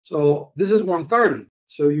So this is 130.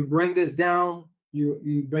 So you bring this down,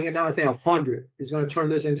 you bring it down to say 100. It's going to turn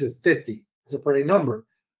this into 50. It's a pretty number.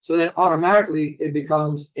 So then automatically it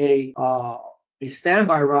becomes a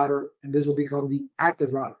standby router, and this will become the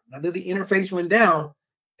active router. Now that the interface went down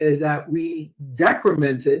is that we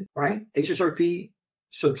decremented, right? HSRP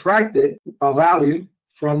subtracted a value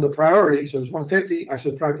from the priority. So it's 150. I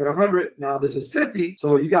subtracted 100. Now this is 50.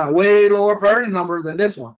 So you got a way lower priority number than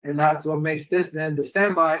this one. And that's what makes this then the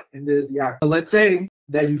standby, and this is the active. But let's say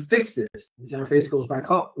that you fix this. This interface goes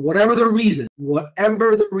back up. Whatever the reason,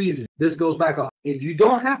 this goes back up. If you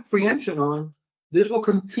don't have preemption on, this will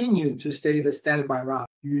continue to stay the standby route.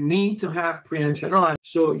 You need to have preemption on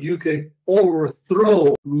so you can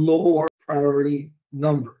overthrow lower priority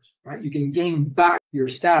numbers, right? You can gain back your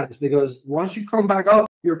status, because once you come back up,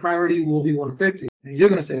 your priority will be 150. And you're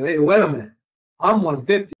going to say, hey, wait a minute. I'm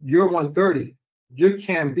 150. You're 130. You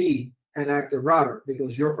can't be an active router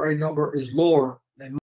because your priority number is lower